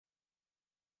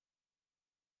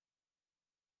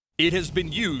It has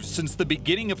been used since the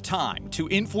beginning of time to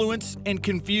influence and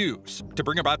confuse, to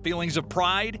bring about feelings of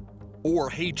pride or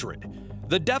hatred.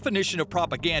 The definition of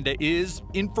propaganda is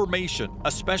information,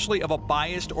 especially of a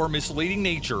biased or misleading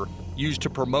nature, used to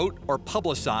promote or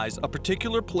publicize a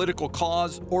particular political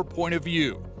cause or point of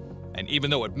view. And even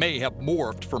though it may have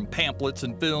morphed from pamphlets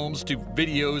and films to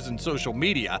videos and social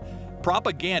media,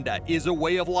 propaganda is a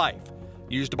way of life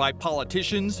used by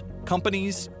politicians,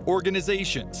 companies,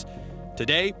 organizations.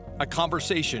 Today, a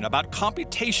conversation about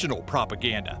computational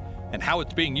propaganda and how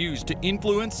it's being used to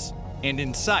influence and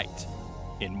incite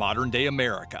in modern-day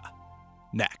America.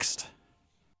 Next.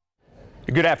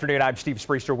 Good afternoon, I'm Steve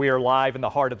Spriester. We are live in the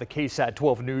heart of the KSAT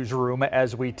 12 newsroom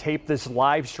as we tape this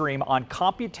live stream on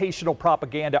computational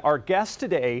propaganda. Our guest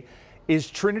today is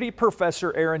Trinity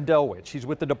Professor Aaron Delwich. He's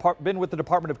been with the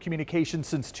Department of Communications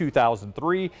since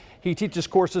 2003. He teaches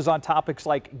courses on topics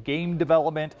like game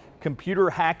development, computer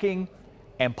hacking,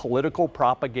 and political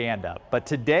propaganda. But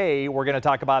today we're going to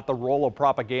talk about the role of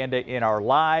propaganda in our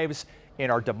lives,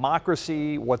 in our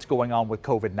democracy, what's going on with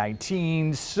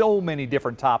COVID-19, so many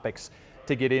different topics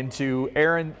to get into.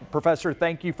 Aaron, Professor,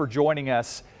 thank you for joining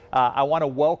us. I want to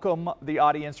welcome the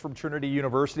audience from Trinity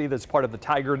University that's part of the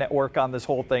Tiger Network on this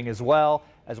whole thing as well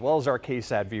as our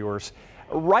KSAT viewers.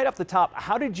 Right off the top,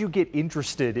 how did you get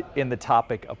interested in the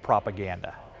topic of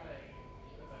propaganda?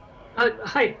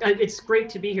 Hi, it's great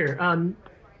to be here.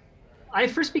 I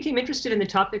first became interested in the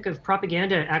topic of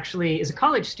propaganda actually as a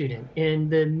college student in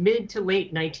the mid to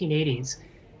late 1980s.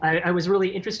 I was really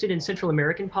interested in Central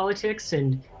American politics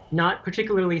and not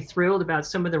particularly thrilled about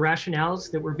some of the rationales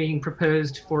that were being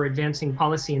proposed for advancing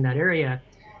policy in that area.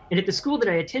 And at the school that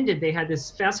I attended, they had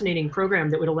this fascinating program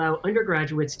that would allow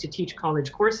undergraduates to teach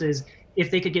college courses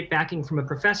if they could get backing from a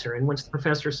professor. And once the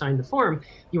professor signed the form,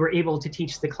 you were able to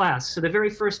teach the class. So the very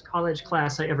first college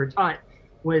class I ever taught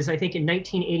was, I think, in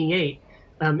 1988.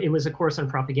 It was a course on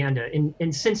propaganda.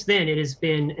 And since then, it has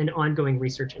been an ongoing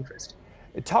research interest.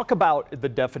 Talk about the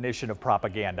definition of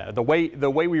propaganda. The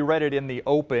way we read it in the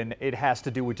open, it has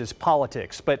to do with just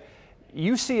politics, but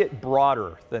you see it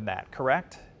broader than that,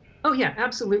 correct? Oh yeah,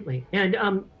 absolutely. And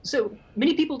so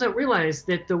many people don't realize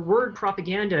that the word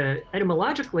propaganda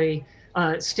etymologically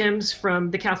stems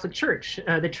from the Catholic Church.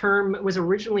 The term was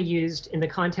originally used in the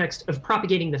context of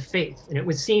propagating the faith, and it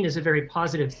was seen as a very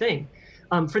positive thing.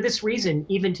 For this reason,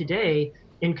 even today,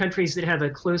 in countries that have a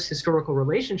close historical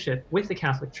relationship with the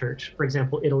Catholic Church, for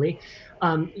example, Italy,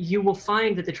 you will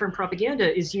find that the term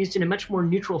propaganda is used in a much more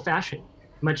neutral fashion,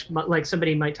 much like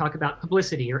somebody might talk about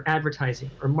publicity or advertising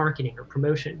or marketing or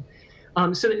promotion.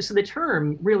 So the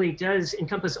term really does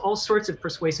encompass all sorts of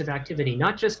persuasive activity,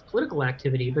 not just political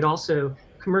activity, but also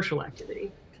commercial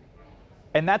activity.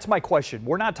 And that's my question.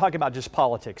 We're not talking about just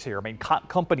politics here. I mean,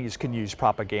 companies can use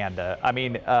propaganda. I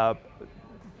mean,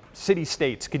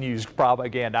 city-states can use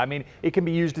propaganda. I mean, it can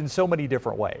be used in so many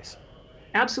different ways.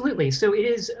 Absolutely. So it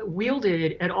is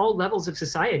wielded at all levels of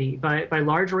society by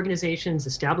large organizations,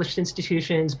 established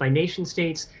institutions, by nation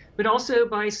states, but also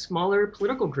by smaller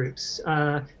political groups,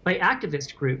 by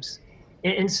activist groups.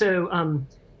 And so,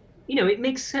 you know, it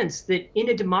makes sense that in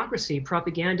a democracy,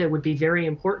 propaganda would be very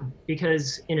important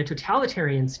because in a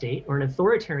totalitarian state or an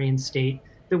authoritarian state,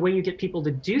 the way you get people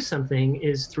to do something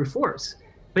is through force.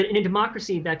 But in a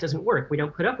democracy, that doesn't work. We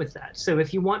don't put up with that. So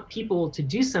if you want people to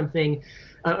do something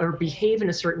or behave in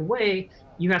a certain way,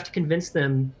 you have to convince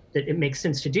them that it makes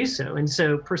sense to do so. And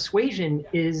so persuasion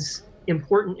is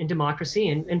important in democracy,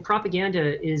 and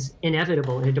propaganda is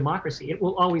inevitable in a democracy. It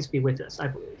will always be with us, I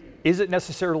believe. Is it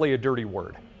necessarily a dirty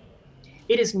word?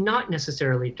 It is not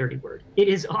necessarily a dirty word. It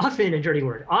is often a dirty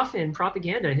word. Often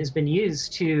propaganda has been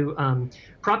used to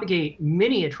propagate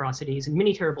many atrocities and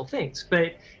many terrible things.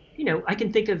 But you know, I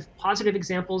can think of positive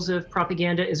examples of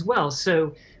propaganda as well.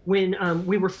 So when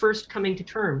we were first coming to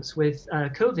terms with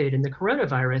COVID and the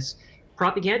coronavirus,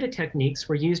 propaganda techniques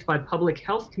were used by public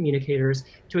health communicators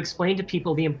to explain to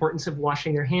people the importance of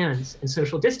washing their hands and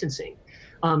social distancing.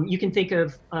 You can think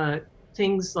of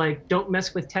things like "Don't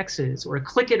mess with Texas" or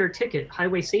 "Click it or ticket"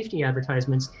 highway safety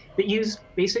advertisements that use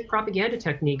basic propaganda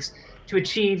techniques to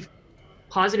achieve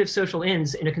positive social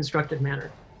ends in a constructive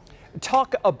manner.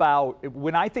 Talk about,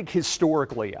 when I think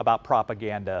historically about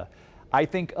propaganda, I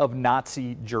think of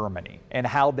Nazi Germany and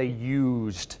how they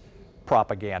used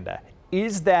propaganda.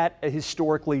 Is that a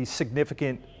historically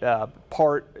significant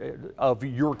part of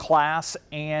your class,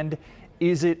 and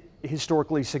is it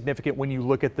historically significant when you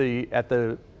look at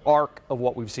the arc of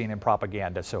what we've seen in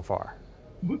propaganda so far?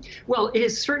 Well, it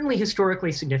is certainly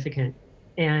historically significant,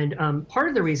 and part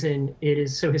of the reason it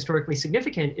is so historically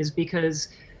significant is because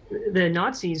the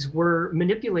Nazis were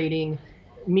manipulating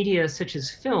media such as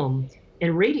film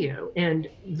and radio. And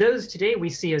those today we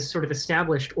see as sort of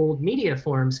established old media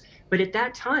forms. But at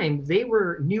that time, they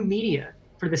were new media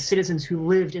for the citizens who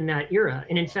lived in that era.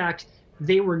 And in fact,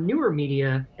 they were newer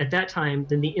media at that time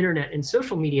than the internet and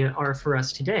social media are for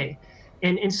us today.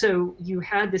 And so you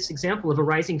had this example of a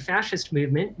rising fascist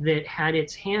movement that had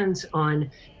its hands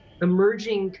on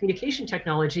emerging communication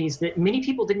technologies that many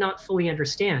people did not fully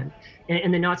understand.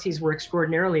 And the Nazis were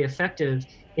extraordinarily effective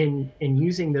in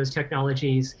using those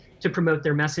technologies to promote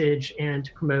their message and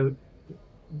to promote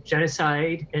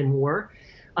genocide and war.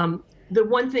 The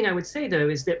one thing I would say, though,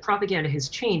 is that propaganda has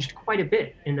changed quite a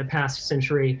bit in the past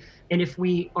century. And if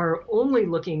we are only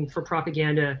looking for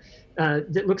propaganda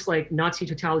that looks like Nazi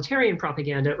totalitarian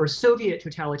propaganda or Soviet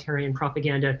totalitarian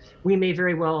propaganda, we may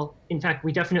very well, in fact,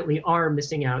 we definitely are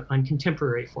missing out on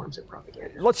contemporary forms of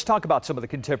propaganda. Let's talk about some of the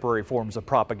contemporary forms of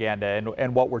propaganda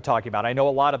and what we're talking about. I know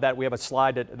a lot of that, we have a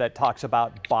slide that talks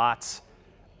about bots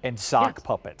and sock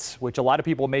puppets, which a lot of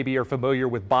people maybe are familiar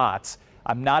with bots.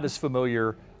 I'm not as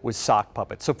familiar with sock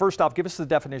puppets. So first off, give us the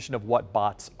definition of what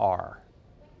bots are.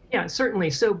 Yeah,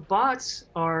 certainly. So bots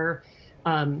are,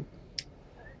 I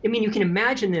mean, you can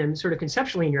imagine them sort of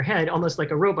conceptually in your head, almost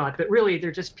like a robot, but really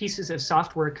they're just pieces of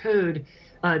software code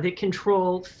that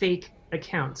control fake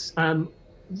accounts.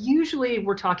 Usually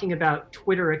we're talking about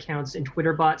Twitter accounts and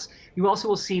Twitter bots. You also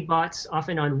will see bots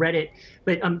often on Reddit,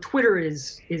 but Twitter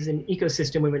is an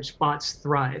ecosystem in which bots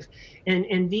thrive.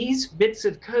 And these bits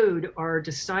of code are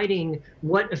deciding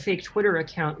what a fake Twitter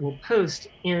account will post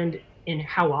and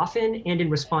how often and in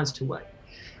response to what.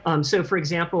 So for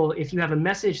example, if you have a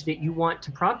message that you want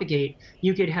to propagate,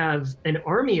 you could have an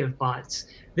army of bots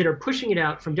that are pushing it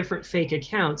out from different fake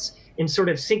accounts in sort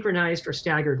of synchronized or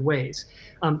staggered ways.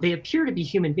 They appear to be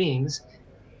human beings,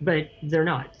 but they're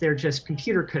not. They're just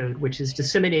computer code, which is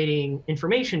disseminating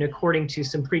information according to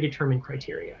some predetermined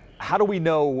criteria. How do we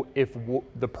know if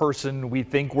the person we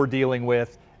think we're dealing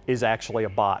with is actually a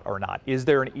bot or not? Is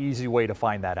there an easy way to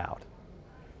find that out?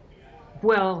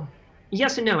 Well,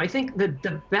 yes and no. I think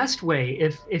the best way,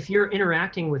 if you're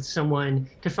interacting with someone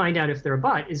to find out if they're a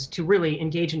bot, is to really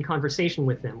engage in conversation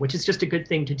with them, which is just a good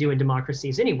thing to do in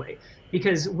democracies anyway.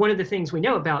 Because one of the things we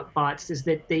know about bots is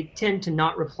that they tend to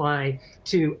not reply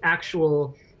to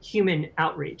actual human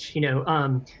outreach. You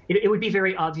know, it would be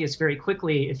very obvious very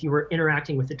quickly if you were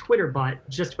interacting with a Twitter bot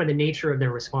just by the nature of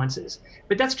their responses.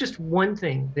 But that's just one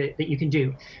thing that you can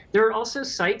do. There are also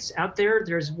sites out there.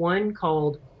 There's one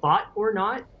called Bot or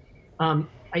Not.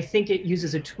 I think it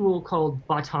uses a tool called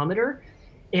Botometer,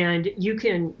 and you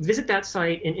can visit that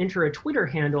site and enter a Twitter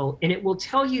handle, and it will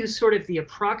tell you sort of the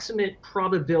approximate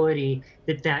probability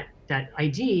that that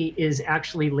ID is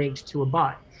actually linked to a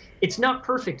bot. It's not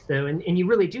perfect, though, and you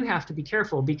really do have to be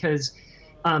careful because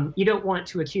you don't want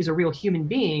to accuse a real human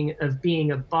being of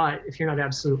being a bot if you're not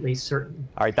absolutely certain.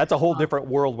 All right, that's a whole different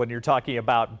world when you're talking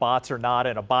about bots or not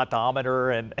and a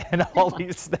botometer and all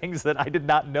these things that I did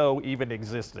not know even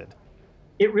existed.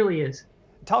 It really is.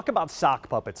 Talk about sock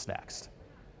puppets next.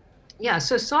 Yeah,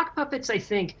 so sock puppets, I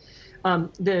think,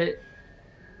 I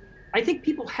think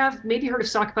people have maybe heard of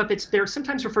sock puppets. They're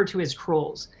sometimes referred to as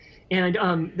trolls. And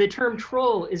the term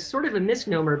troll is sort of a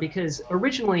misnomer because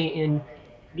originally in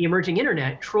the emerging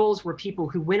internet, trolls were people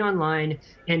who went online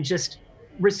and just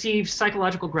received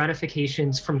psychological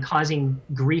gratifications from causing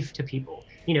grief to people.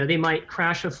 You know, they might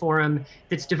crash a forum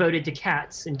that's devoted to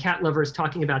cats and cat lovers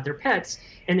talking about their pets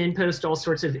and then post all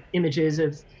sorts of images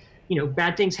of, you know,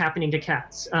 bad things happening to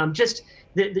cats. Just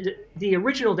the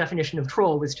original definition of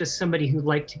troll was just somebody who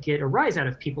liked to get a rise out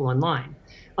of people online.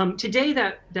 Today,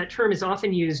 that term is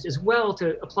often used as well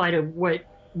to apply to what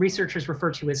researchers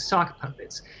refer to as sock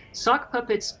puppets. Sock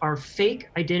puppets are fake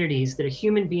identities that a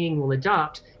human being will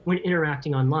adopt when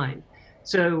interacting online.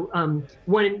 So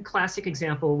one classic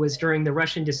example was during the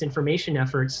Russian disinformation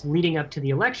efforts leading up to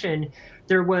the election.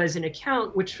 There was an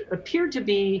account which appeared to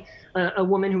be a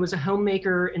woman who was a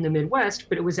homemaker in the Midwest,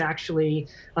 but it was actually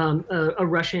a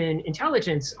Russian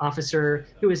intelligence officer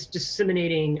who was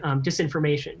disseminating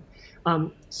disinformation.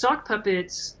 Sock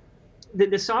puppets,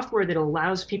 the software that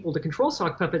allows people to control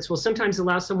sock puppets will sometimes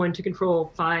allow someone to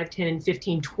control 5, 10,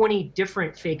 15, 20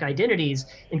 different fake identities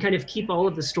and kind of keep all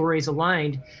of the stories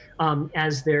aligned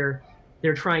as they're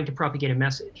trying to propagate a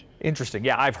message. Interesting.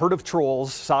 Yeah, I've heard of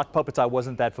trolls. Sock puppets I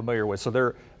wasn't that familiar with, so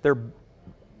they're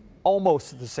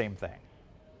almost the same thing.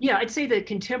 Yeah, I'd say the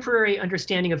contemporary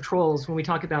understanding of trolls when we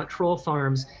talk about troll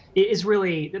farms is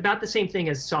really about the same thing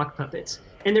as sock puppets.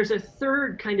 And there's a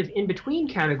third kind of in-between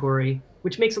category,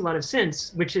 which makes a lot of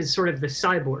sense, which is sort of the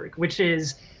cyborg, which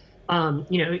is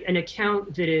an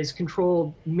account that is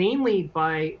controlled mainly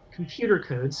by computer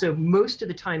code. So most of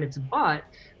the time it's a bot,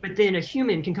 but then a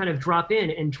human can kind of drop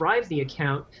in and drive the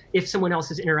account if someone else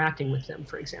is interacting with them,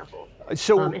 for example. And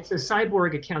so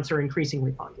cyborg accounts are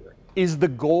increasingly popular. Is the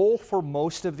goal for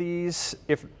most of these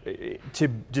to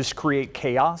just create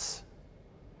chaos?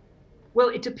 Well,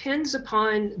 it depends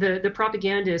upon the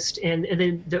propagandist and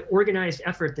then the organized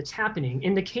effort that's happening.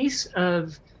 In the case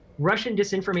of Russian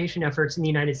disinformation efforts in the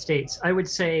United States, I would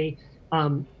say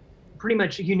pretty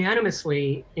much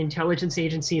unanimously, intelligence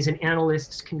agencies and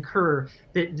analysts concur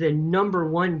that the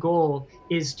 #1 goal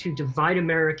is to divide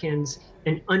Americans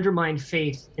and undermine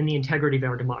faith in the integrity of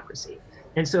our democracy.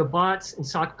 And so bots and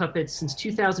sock puppets since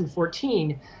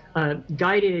 2014,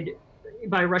 guided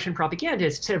by Russian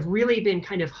propagandists, have really been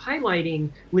kind of highlighting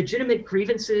legitimate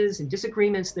grievances and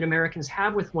disagreements that Americans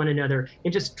have with one another,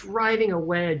 and just driving a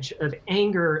wedge of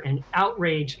anger and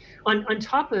outrage on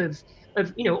top of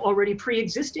already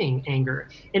pre-existing anger,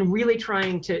 and really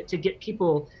trying to get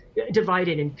people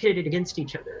divided and pitted against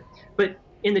each other. But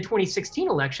in the 2016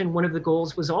 election, one of the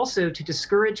goals was also to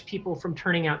discourage people from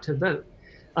turning out to vote.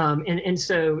 And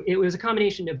so it was a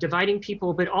combination of dividing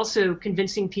people, but also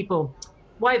convincing people,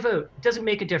 why vote? It doesn't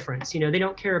make a difference. They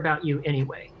don't care about you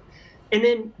anyway. And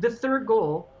then the third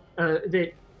goal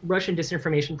that Russian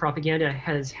disinformation propaganda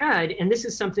has had, and this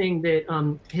is something that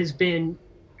has been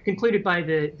concluded by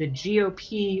the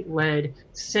GOP-led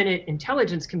Senate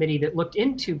Intelligence Committee that looked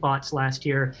into bots last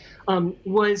year,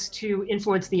 was to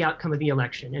influence the outcome of the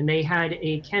election. And they had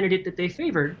a candidate that they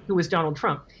favored, who was Donald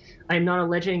Trump. I am not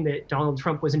alleging that Donald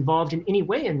Trump was involved in any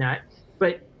way in that,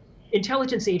 but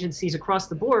intelligence agencies across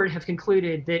the board have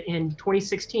concluded that in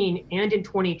 2016 and in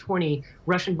 2020,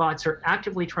 Russian bots are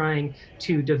actively trying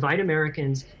to divide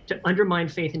Americans, to undermine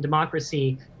faith in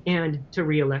democracy, and to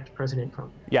re-elect President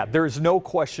Trump. Yeah, there's no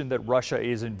question that Russia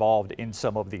is involved in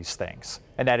some of these things,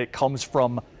 and that it comes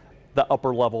from the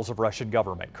upper levels of Russian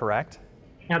government, correct?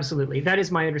 Absolutely. That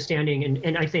is my understanding,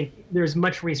 and I think there's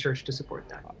much research to support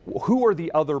that. Who are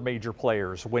the other major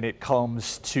players when it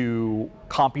comes to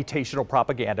computational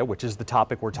propaganda, which is the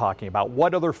topic we're talking about?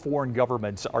 What other foreign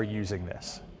governments are using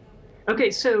this? Okay,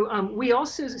 so we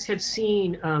also have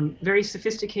seen very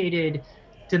sophisticated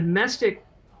domestic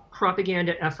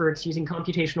propaganda efforts using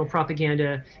computational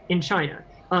propaganda in China.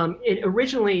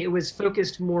 Originally, it was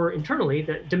focused more internally,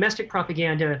 the domestic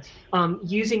propaganda,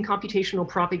 using computational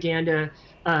propaganda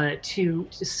to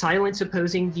silence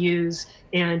opposing views,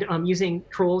 and using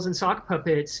trolls and sock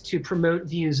puppets to promote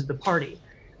views of the party.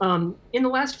 In the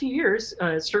last few years,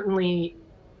 certainly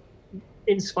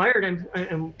inspired,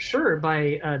 I'm sure,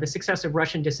 by the success of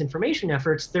Russian disinformation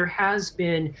efforts, there has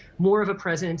been more of a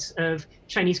presence of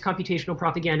Chinese computational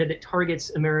propaganda that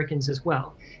targets Americans as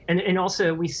well. And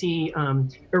also we see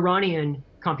Iranian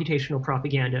computational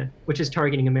propaganda, which is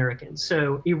targeting Americans.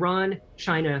 So Iran,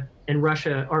 China, and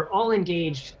Russia are all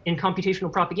engaged in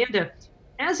computational propaganda,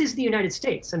 as is the United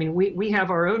States. I mean, we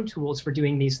have our own tools for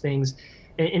doing these things.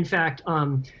 In fact,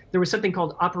 there was something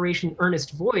called Operation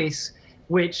Earnest Voice,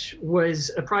 which was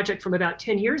a project from about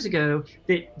 10 years ago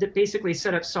that basically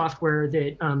set up software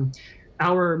that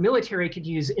our military could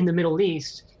use in the Middle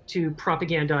East to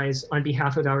propagandize on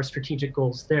behalf of our strategic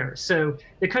goals there. So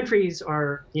the countries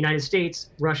are the United States,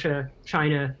 Russia,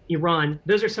 China, Iran.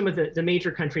 Those are some of the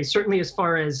major countries. Certainly as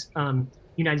far as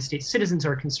United States citizens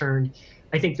are concerned,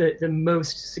 I think the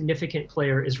most significant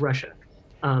player is Russia.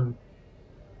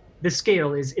 The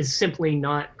scale is simply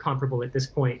not comparable at this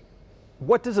point.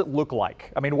 What does it look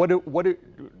like? I mean, what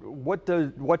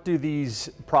do these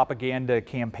propaganda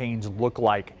campaigns look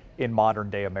like in modern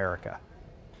day America?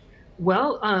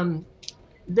 Well,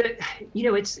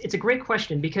 it's a great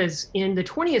question, because in the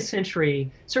 20th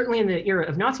century, certainly in the era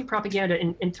of Nazi propaganda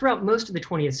and throughout most of the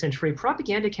 20th century,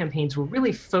 propaganda campaigns were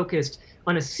really focused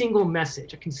on a single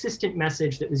message, a consistent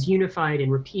message that was unified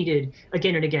and repeated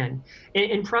again and again.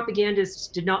 And propagandists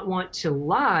did not want to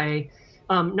lie,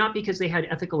 not because they had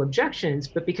ethical objections,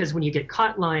 but because when you get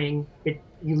caught lying,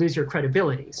 you lose your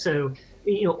credibility. So,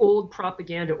 old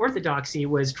propaganda orthodoxy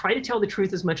was try to tell the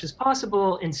truth as much as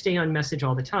possible and stay on message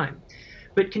all the time.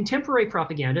 But contemporary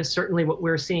propaganda, certainly what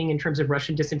we're seeing in terms of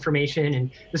Russian disinformation and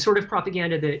the sort of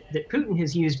propaganda that Putin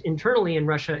has used internally in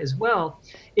Russia as well,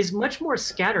 is much more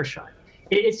scattershot.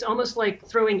 It's almost like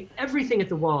throwing everything at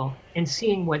the wall and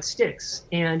seeing what sticks,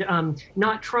 and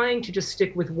not trying to just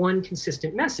stick with one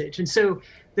consistent message. And so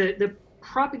the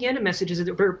propaganda messages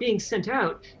that were being sent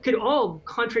out could all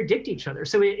contradict each other.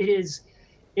 So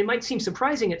it might seem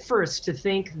surprising at first to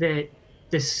think that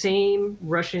the same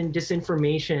Russian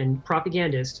disinformation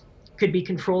propagandist could be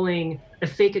controlling a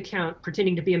fake account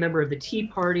pretending to be a member of the Tea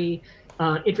Party,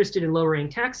 interested in lowering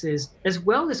taxes, as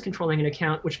well as controlling an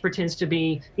account which pretends to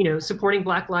be, supporting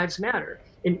Black Lives Matter.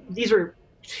 And these are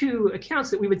two accounts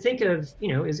that we would think of,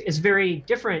 as very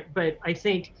different. But I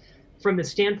think from the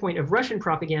standpoint of Russian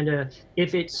propaganda,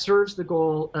 if it serves the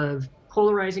goal of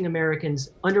polarizing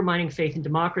Americans, undermining faith in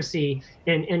democracy,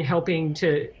 and helping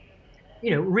to,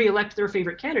 reelect their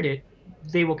favorite candidate,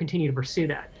 they will continue to pursue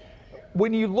that.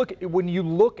 When you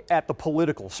look at the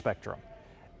political spectrum,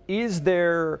 is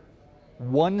there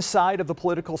one side of the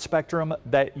political spectrum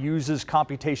that uses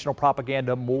computational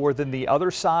propaganda more than the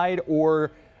other side,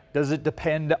 or does it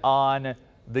depend on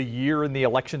the year and the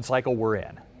election cycle we're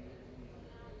in?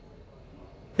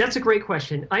 That's a great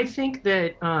question. I think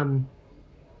that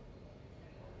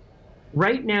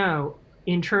right now,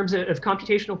 in terms of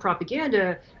computational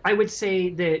propaganda, I would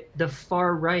say that the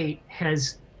far right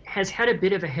has had a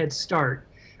bit of a head start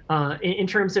in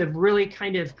terms of really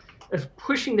kind of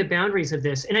pushing the boundaries of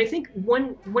this. And I think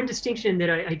one distinction that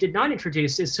I did not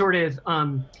introduce is sort of,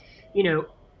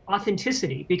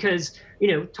 authenticity, because,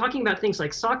 talking about things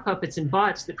like sock puppets and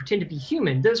bots that pretend to be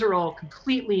human, those are all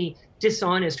completely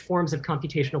dishonest forms of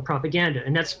computational propaganda.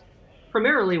 And that's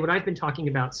primarily what I've been talking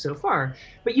about so far.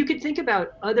 But you could think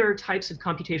about other types of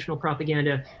computational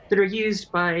propaganda that are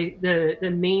used by the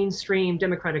mainstream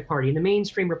Democratic Party and the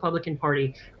mainstream Republican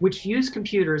Party, which use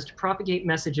computers to propagate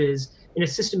messages in a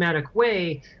systematic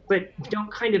way, but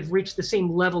don't kind of reach the same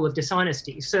level of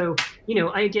dishonesty. So,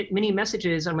 I get many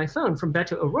messages on my phone from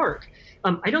Beto O'Rourke.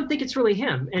 I don't think it's really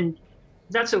him, and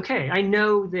that's okay. I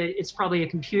know that it's probably a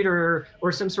computer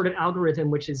or some sort of algorithm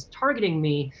which is targeting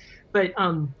me, but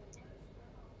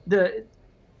the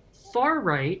far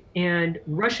right and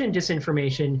Russian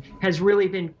disinformation has really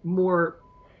been more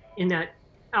in that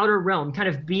outer realm, kind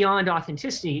of beyond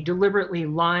authenticity, deliberately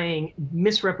lying,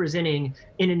 misrepresenting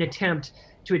in an attempt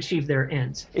to achieve their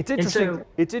ends. It's interesting.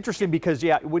 It's interesting because,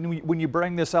 yeah, when you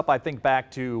bring this up, I think back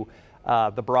to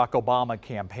the Barack Obama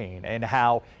campaign and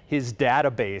how his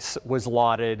database was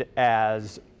lauded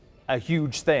as a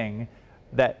huge thing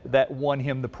that won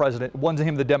him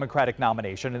the Democratic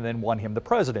nomination and then won him the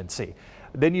presidency.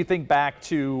 Then you think back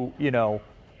to,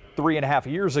 3.5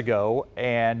 years ago,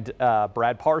 and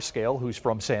Brad Parscale, who's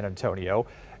from San Antonio,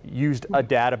 used a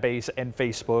database and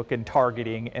Facebook and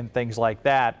targeting and things like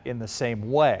that in the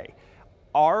same way.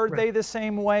 Are they the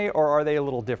same way, or are they a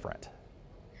little different?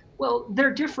 Well,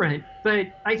 they're different,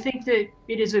 but I think that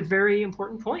it is a very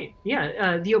important point.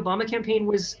 Yeah, the Obama campaign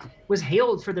was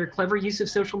hailed for their clever use of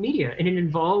social media, and it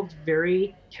involved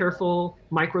very careful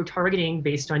micro-targeting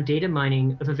based on data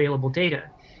mining of available data.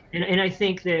 And I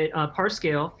think that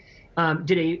Parscale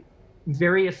did a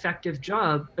very effective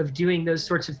job of doing those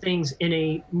sorts of things in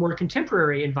a more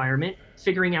contemporary environment,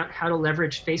 figuring out how to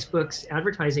leverage Facebook's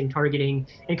advertising targeting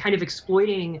and kind of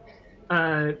exploiting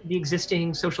the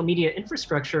existing social media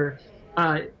infrastructure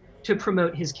to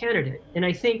promote his candidate. And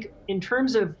I think in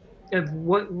terms of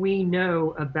what we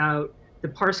know about the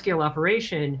Parscale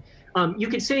operation, you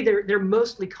could say they're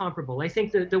mostly comparable. I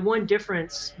think the one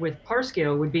difference with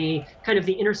Parscale would be kind of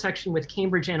the intersection with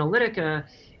Cambridge Analytica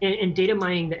and data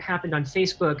mining that happened on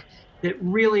Facebook that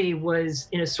really was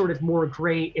in a sort of more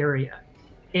gray area.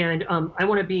 And I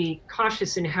want to be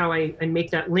cautious in how I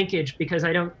make that linkage, because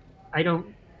I don't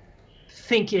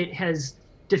think it has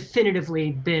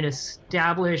definitively been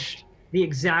established the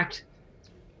exact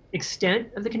extent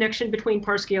of the connection between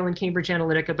Parscale and Cambridge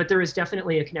Analytica, but there is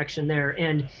definitely a connection there.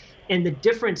 And the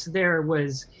difference there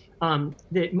was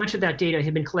that much of that data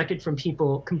had been collected from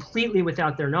people completely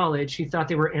without their knowledge, who thought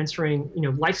they were answering,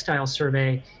 lifestyle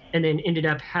survey, and then ended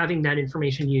up having that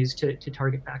information used to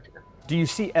target back to them. Do you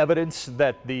see evidence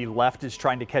that the left is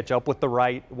trying to catch up with the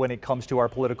right when it comes to our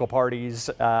political parties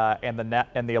and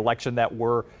the election that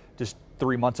we're just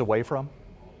 3 months away from?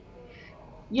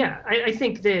 Yeah, I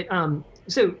think that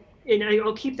and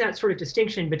I'll keep that sort of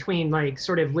distinction between like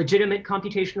sort of legitimate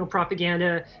computational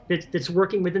propaganda that's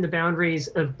working within the boundaries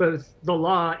of both the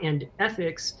law and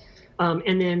ethics,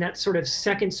 and then that sort of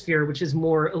second sphere, which is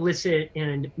more illicit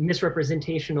and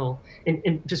misrepresentational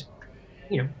and just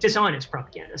dishonest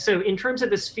propaganda. So in terms of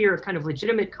the sphere of kind of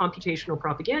legitimate computational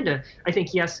propaganda, I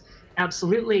think, yes,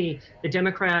 absolutely, the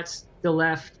Democrats, the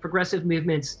left, progressive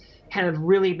movements have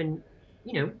really been,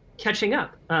 catching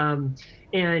up.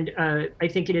 And I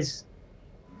think it is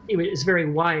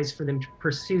very wise for them to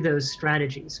pursue those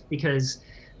strategies, because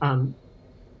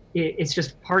it's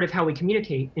just part of how we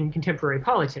communicate in contemporary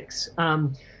politics.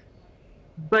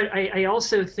 But I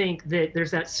also think that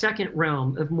there's that second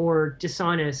realm of more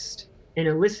dishonest and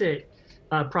illicit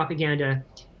propaganda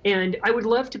And I would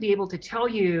love to be able to tell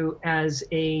you as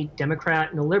a Democrat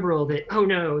and a liberal that, oh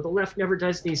no, the left never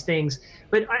does these things.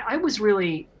 But I was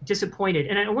really disappointed.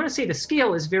 And I want to say the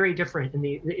scale is very different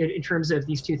in terms of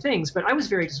these two things. But I was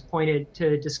very disappointed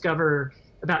to discover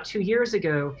about 2 years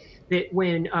ago that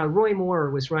when Roy Moore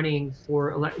was running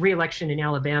for re-election in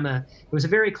Alabama, it was a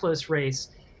very close race,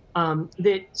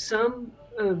 that some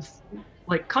of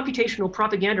like computational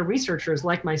propaganda researchers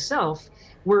like myself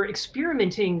were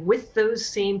experimenting with those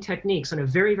same techniques on a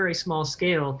very, very small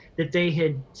scale that they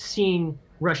had seen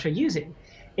Russia using.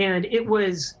 And it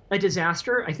was a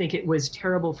disaster. I think it was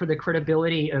terrible for the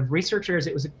credibility of researchers.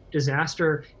 It was a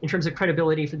disaster in terms of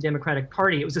credibility for the Democratic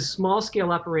Party. It was a small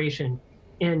scale operation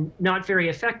and not very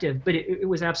effective, but it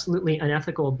was absolutely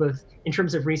unethical, both in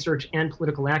terms of research and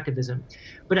political activism.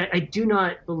 But I do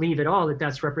not believe at all that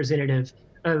that's representative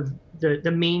of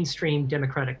the mainstream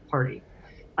Democratic Party.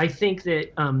 I think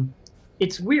that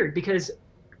it's weird because,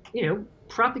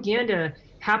 propaganda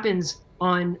happens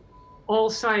on all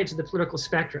sides of the political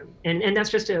spectrum. And that's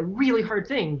just a really hard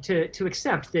thing to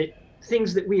accept, that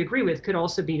things that we agree with could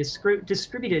also be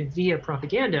distributed via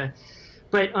propaganda.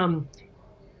 But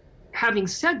having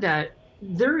said that,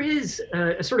 there is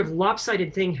a sort of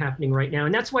lopsided thing happening right now.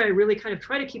 And that's why I really kind of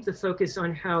try to keep the focus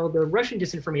on how the Russian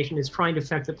disinformation is trying to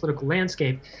affect the political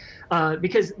landscape,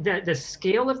 because the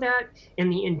scale of that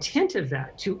and the intent of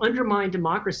that to undermine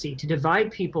democracy, to divide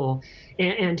people,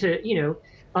 and to,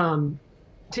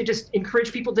 to just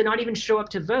encourage people to not even show up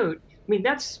to vote. I mean,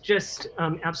 that's just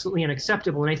absolutely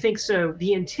unacceptable. And I think so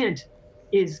the intent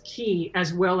is key,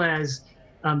 as well as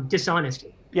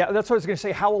dishonesty. Yeah, that's what I was going to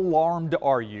say. How alarmed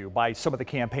are you by some of the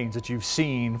campaigns that you've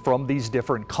seen from these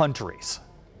different countries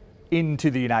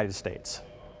into the United States?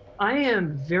 I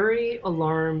am very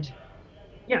alarmed.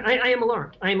 Yeah, I am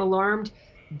alarmed. I am alarmed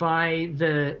by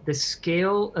the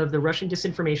scale of the Russian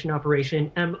disinformation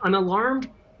operation. I'm alarmed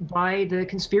by the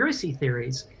conspiracy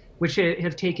theories which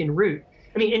have taken root.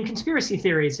 I mean, and conspiracy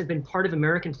theories have been part of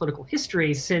American political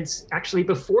history since actually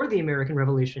before the American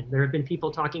Revolution. There have been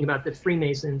people talking about the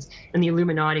Freemasons and the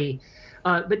Illuminati,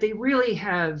 but they really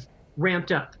have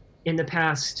ramped up in the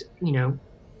past,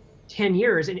 10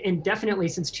 years, and definitely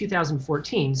since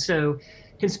 2014. So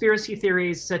conspiracy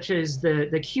theories such as the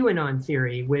QAnon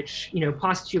theory, which,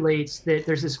 postulates that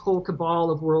there's this whole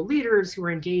cabal of world leaders who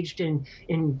are engaged in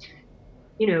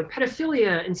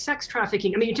pedophilia and sex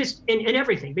trafficking. I mean, and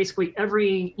everything. Basically,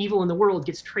 every evil in the world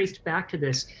gets traced back to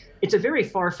this. It's a very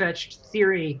far-fetched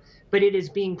theory, but it is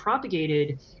being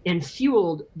propagated and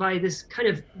fueled by this kind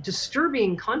of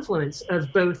disturbing confluence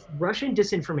of both Russian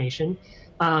disinformation,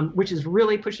 which is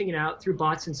really pushing it out through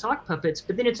bots and sock puppets,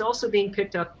 but then it's also being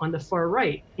picked up on the far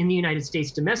right in the United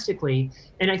States domestically.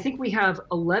 And I think we have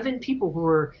 11 people who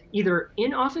are either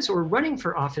in office or running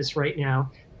for office right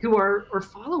now who are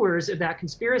followers of that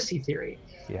conspiracy theory.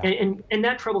 Yeah. And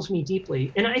that troubles me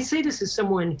deeply. And I say this as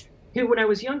someone who, when I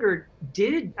was younger,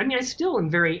 I still am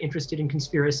very interested in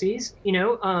conspiracies,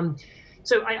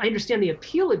 so I understand the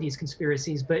appeal of these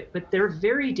conspiracies, but they're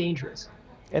very dangerous.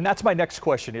 And that's my next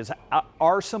question is,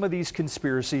 are some of these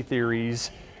conspiracy theories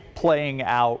playing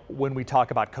out when we talk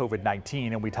about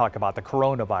COVID-19 and we talk about the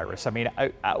coronavirus? I mean,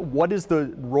 what is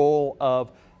the role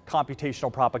of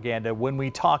computational propaganda when we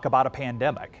talk about a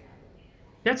pandemic?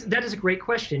 That is a great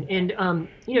question. And,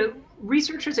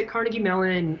 researchers at Carnegie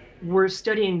Mellon were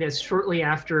studying this shortly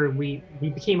after we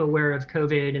became aware of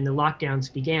COVID and the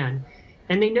lockdowns began.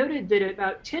 And they noted that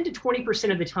about 10 to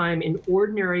 20% of the time in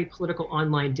ordinary political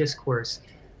online discourse,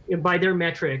 by their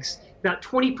metrics, about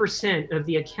 20% of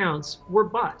the accounts were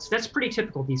bots. That's pretty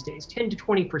typical these days, 10 to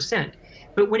 20%.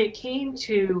 But when it came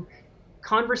to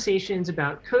conversations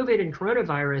about COVID and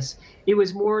coronavirus, it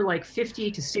was more like 50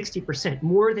 to 60%,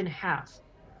 more than half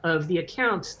of the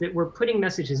accounts that were putting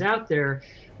messages out there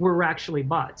were actually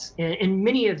bots. And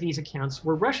many of these accounts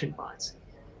were Russian bots.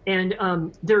 And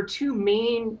there are two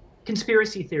main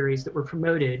conspiracy theories that were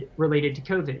promoted related to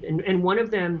COVID. And one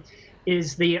of them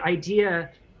is the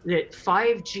idea that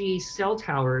 5G cell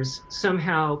towers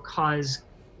somehow cause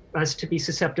us to be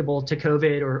susceptible to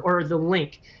COVID, or the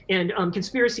link. And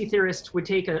conspiracy theorists would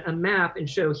take a map and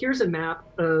show, here's a map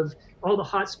of all the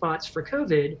hotspots for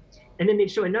COVID. And then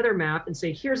they'd show another map and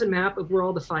say, here's a map of where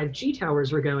all the 5G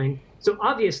towers were going. So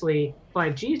obviously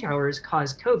 5G towers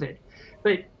cause COVID.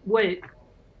 But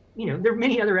there are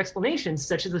many other explanations,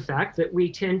 such as the fact that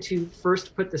we tend to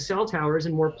first put the cell towers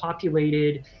in more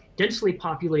densely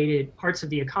populated parts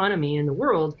of the economy in the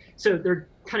world. So there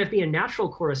kind of be a natural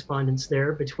correspondence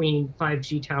there between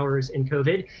 5G towers and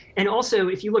COVID. And also,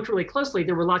 if you looked really closely,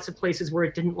 there were lots of places where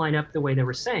it didn't line up the way they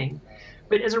were saying.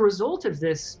 But as a result of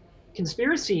this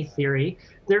conspiracy theory,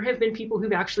 there have been people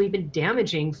who've actually been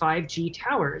damaging 5G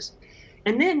towers.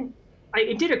 And then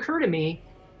it did occur to me,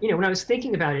 when I was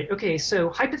thinking about it, okay, so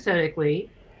hypothetically,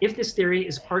 if this theory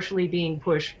is partially being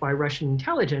pushed by Russian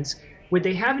intelligence, would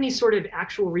they have any sort of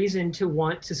actual reason to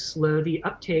want to slow the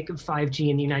uptake of 5G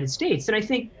in the United States? And I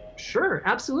think, sure,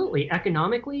 absolutely.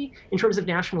 Economically, in terms of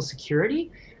national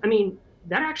security, I mean,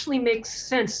 that actually makes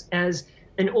sense as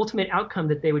an ultimate outcome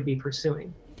that they would be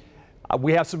pursuing.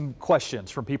 We have some questions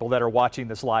from people that are watching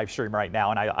this live stream right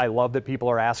now, and I love that people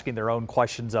are asking their own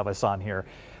questions of us on here.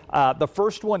 The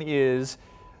first one is,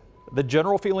 the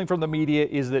general feeling from the media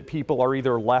is that people are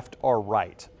either left or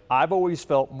right. I've always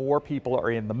felt more people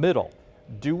are in the middle.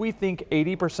 Do we think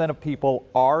 80% of people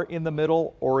are in the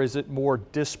middle, or is it more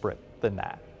disparate than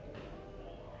that?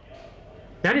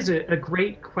 That is a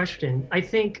great question. I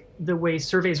think the way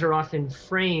surveys are often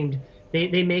framed,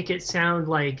 they make it sound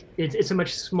like it's a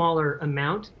much smaller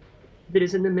amount that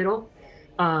is in the middle.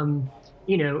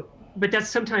 But that's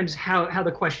sometimes how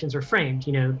the questions are framed.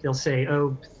 They'll say,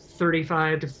 oh,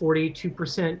 35 to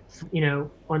 42%,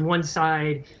 on one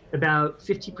side, about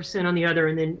 50% on the other,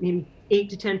 and then maybe 8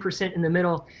 to 10% in the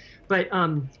middle. But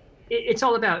it's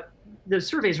all about, those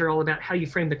surveys are all about how you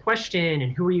frame the question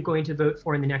and who are you going to vote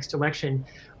for in the next election.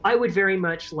 I would very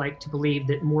much like to believe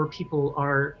that more people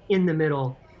are in the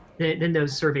middle than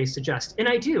those surveys suggest. And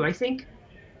I do. I think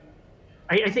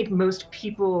most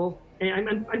people,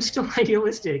 and I'm still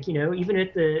idealistic, even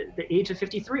at the age of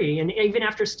 53, and even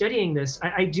after studying this,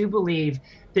 I do believe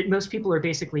that most people are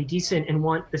basically decent and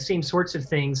want the same sorts of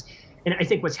things. And I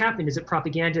think what's happened is that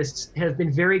propagandists have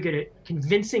been very good at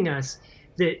convincing us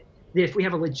that if we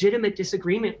have a legitimate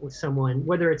disagreement with someone,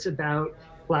 whether it's about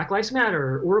Black Lives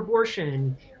Matter or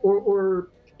abortion or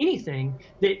anything,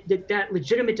 that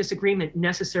legitimate disagreement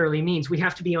necessarily means we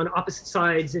have to be on opposite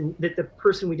sides and that the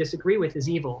person we disagree with is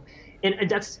evil. And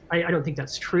I don't think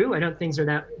that's true. I don't think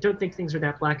things are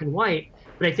that black and white.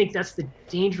 But I think that's the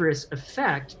dangerous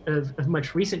effect of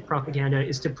much recent propaganda,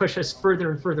 is to push us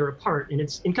further and further apart. And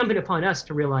it's incumbent upon us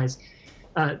to realize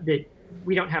that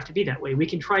we don't have to be that way. We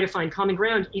can try to find common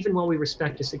ground even while we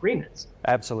respect disagreements.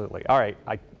 Absolutely. All right.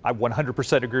 I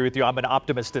 100% agree with you. I'm an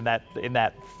optimist in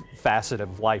that facet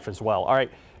of life as well. All right.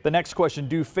 The next question,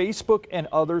 do Facebook and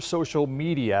other social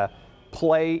media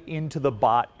play into the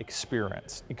bot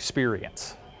experience?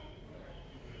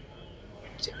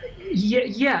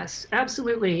 Yes,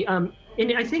 absolutely. And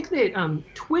I think that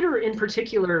Twitter in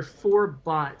particular for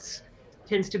bots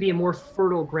tends to be a more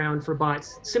fertile ground for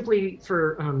bots, simply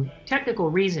for technical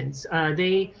reasons.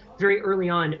 They very early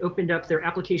on opened up their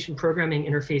application programming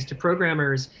interface to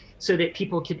programmers so that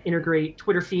people could integrate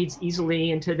Twitter feeds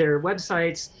easily into their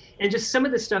websites, and just some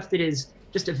of the stuff that is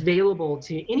just available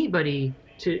to anybody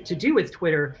to do with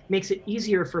Twitter makes it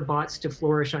easier for bots to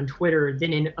flourish on Twitter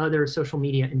than in other social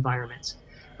media environments.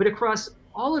 But across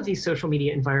all of these social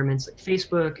media environments, like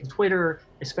Facebook and Twitter,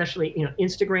 especially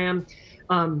Instagram,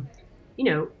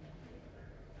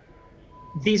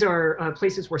 these are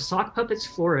places where sock puppets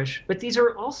flourish, but these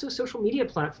are also social media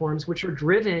platforms which are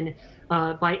driven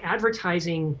by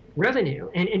advertising revenue.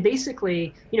 And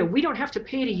basically, we don't have to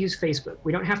pay to use Facebook.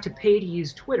 We don't have to pay to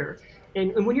use Twitter.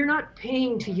 And when you're not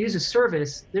paying to use a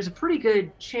service, there's a pretty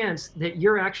good chance that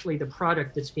you're actually the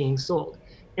product that's being sold.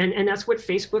 And that's what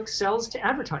Facebook sells to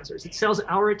advertisers. It sells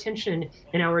our attention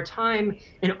and our time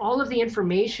and all of the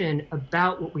information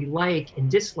about what we like and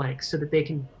dislike so that they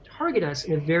can target us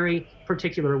in a very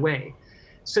particular way.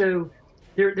 So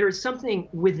there is something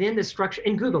within the structure,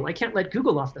 and Google, I can't let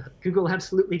Google off the hook. Google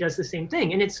absolutely does the same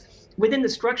thing. And it's within the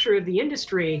structure of the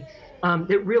industry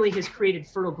that really has created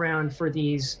fertile ground for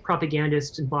these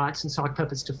propagandists and bots and sock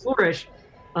puppets to flourish.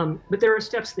 But there are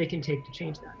steps they can take to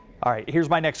change that. All right, here's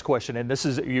my next question, and this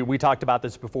is, we talked about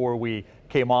this before we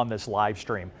came on this live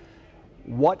stream.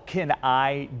 What can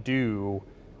I do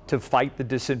to fight the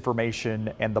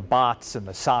disinformation and the bots and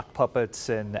the sock puppets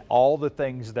and all the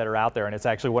things that are out there? And it's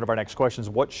actually one of our next questions.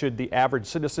 What should the average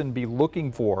citizen be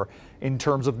looking for in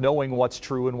terms of knowing what's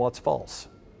true and what's false?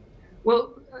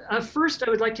 Well, first,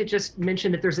 I would like to just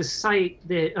mention that there's a site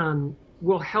that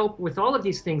will help with all of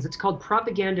these things. It's called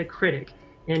Propaganda Critic,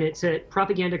 and it's at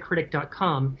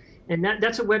propagandacritic.com. And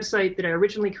that's a website that I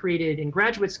originally created in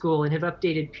graduate school and have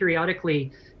updated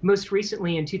periodically. Most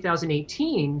recently in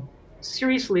 2018,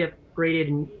 seriously upgraded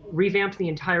and revamped the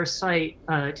entire site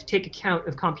to take account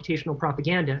of computational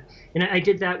propaganda. And I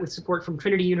did that with support from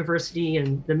Trinity University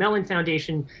and the Mellon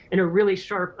Foundation and a really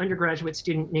sharp undergraduate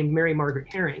student named Mary Margaret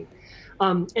Herring.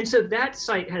 And so that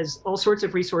site has all sorts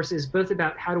of resources, both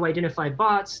about how to identify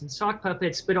bots and sock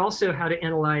puppets, but also how to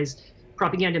analyze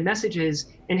propaganda messages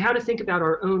and how to think about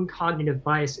our own cognitive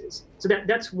biases. So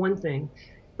that's one thing.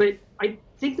 But I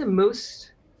think the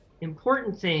most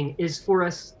important thing is for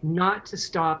us not to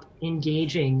stop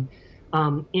engaging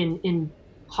in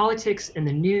politics and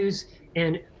the news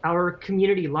and our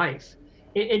community life,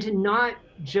 and to not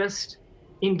just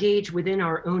engage within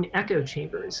our own echo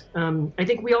chambers. I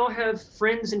think we all have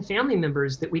friends and family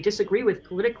members that we disagree with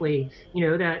politically,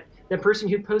 that person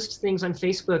who posts things on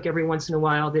Facebook every once in a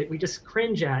while that we just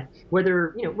cringe at,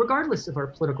 whether, regardless of our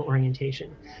political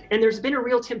orientation. And there's been a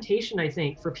real temptation, I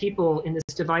think, for people in this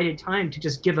divided time to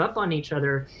just give up on each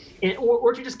other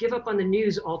or to just give up on the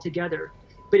news altogether.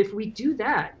 But if we do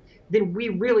that, then we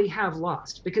really have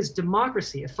lost, because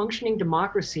democracy, a functioning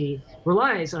democracy,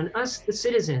 relies on us, the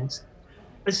citizens,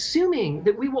 assuming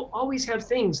that we will always have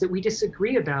things that we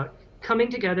disagree about, coming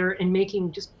together and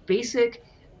making just basic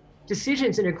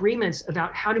decisions and agreements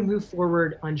about how to move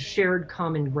forward on shared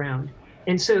common ground.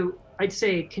 And so I'd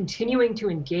say continuing to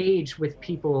engage with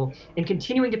people and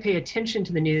continuing to pay attention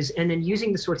to the news, and then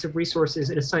using the sorts of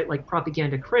resources at a site like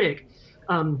Propaganda Critic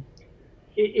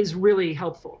is really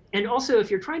helpful. And also,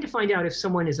 if you're trying to find out if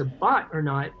someone is a bot or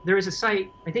not, there is a site,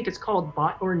 I think it's called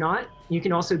Bot or Not. You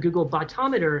can also Google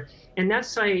Botometer, and that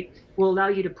site will allow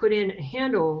you to put in a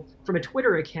handle from a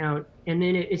Twitter account, and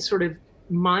then it sort of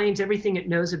mines everything it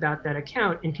knows about that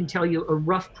account and can tell you a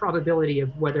rough probability of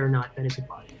whether or not that is a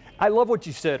bot. I love what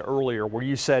you said earlier, where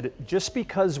you said, just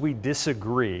because we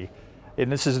disagree,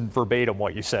 and this isn't verbatim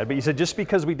what you said, but you said just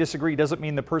because we disagree doesn't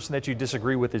mean the person that you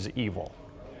disagree with is evil.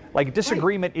 Like,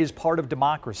 disagreement is part of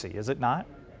democracy, is it not?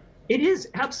 It is,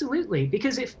 absolutely.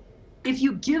 Because if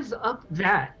you give up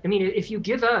that, if you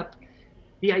give up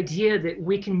the idea that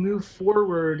we can move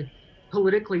forward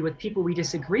politically with people we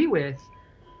disagree with,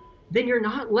 then you're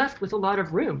not left with a lot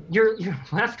of room. You're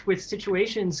left with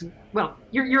situations, well,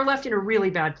 you're left in a really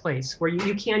bad place where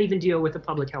you can't even deal with a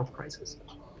public health crisis.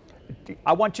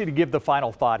 I want you to give the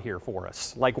final thought here for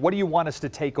us. Like, what do you want us to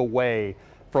take away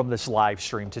from this live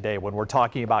stream today when we're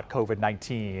talking about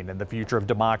COVID-19 and the future of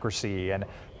democracy and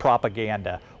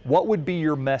propaganda? What would be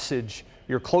your message,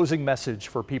 your closing message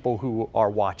for people who are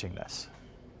watching this?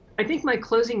 I think my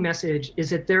closing message is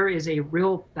that there is a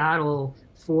real battle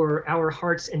for our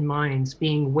hearts and minds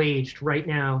being waged right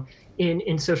now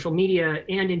in social media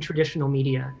and in traditional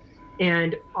media.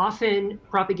 And often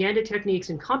propaganda techniques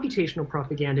and computational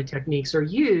propaganda techniques are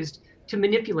used to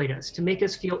manipulate us, to make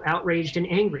us feel outraged and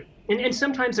angry. And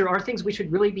sometimes there are things we should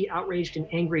really be outraged and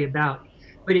angry about.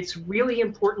 But it's really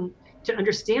important to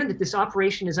understand that this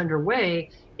operation is underway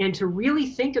and to really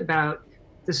think about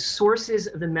the sources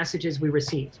of the messages we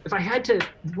receive. If I had to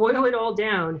boil it all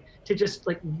down to just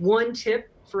like one tip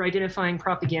for identifying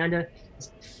propaganda,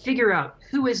 is figure out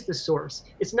who is the source.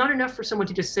 It's not enough for someone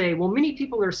to just say, well, many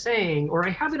people are saying, or I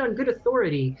have it on good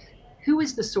authority. Who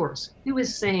is the source? Who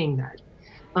is saying that?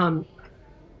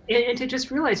 And to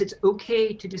just realize it's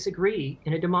okay to disagree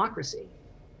in a democracy.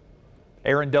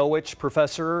 Aaron Dowich,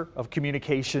 professor of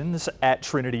communications at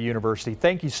Trinity University.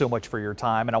 Thank you so much for your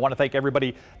time. And I want to thank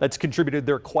everybody that's contributed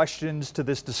their questions to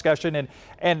this discussion.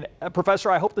 And Professor,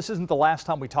 I hope this isn't the last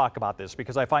time we talk about this,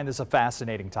 because I find this a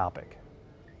fascinating topic.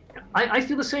 I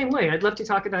feel the same way. I'd love to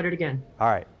talk about it again. All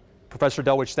right. Professor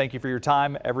Dowich, thank you for your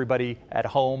time. Everybody at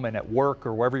home and at work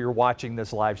or wherever you're watching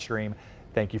this live stream,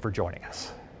 thank you for joining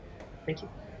us. Thank you.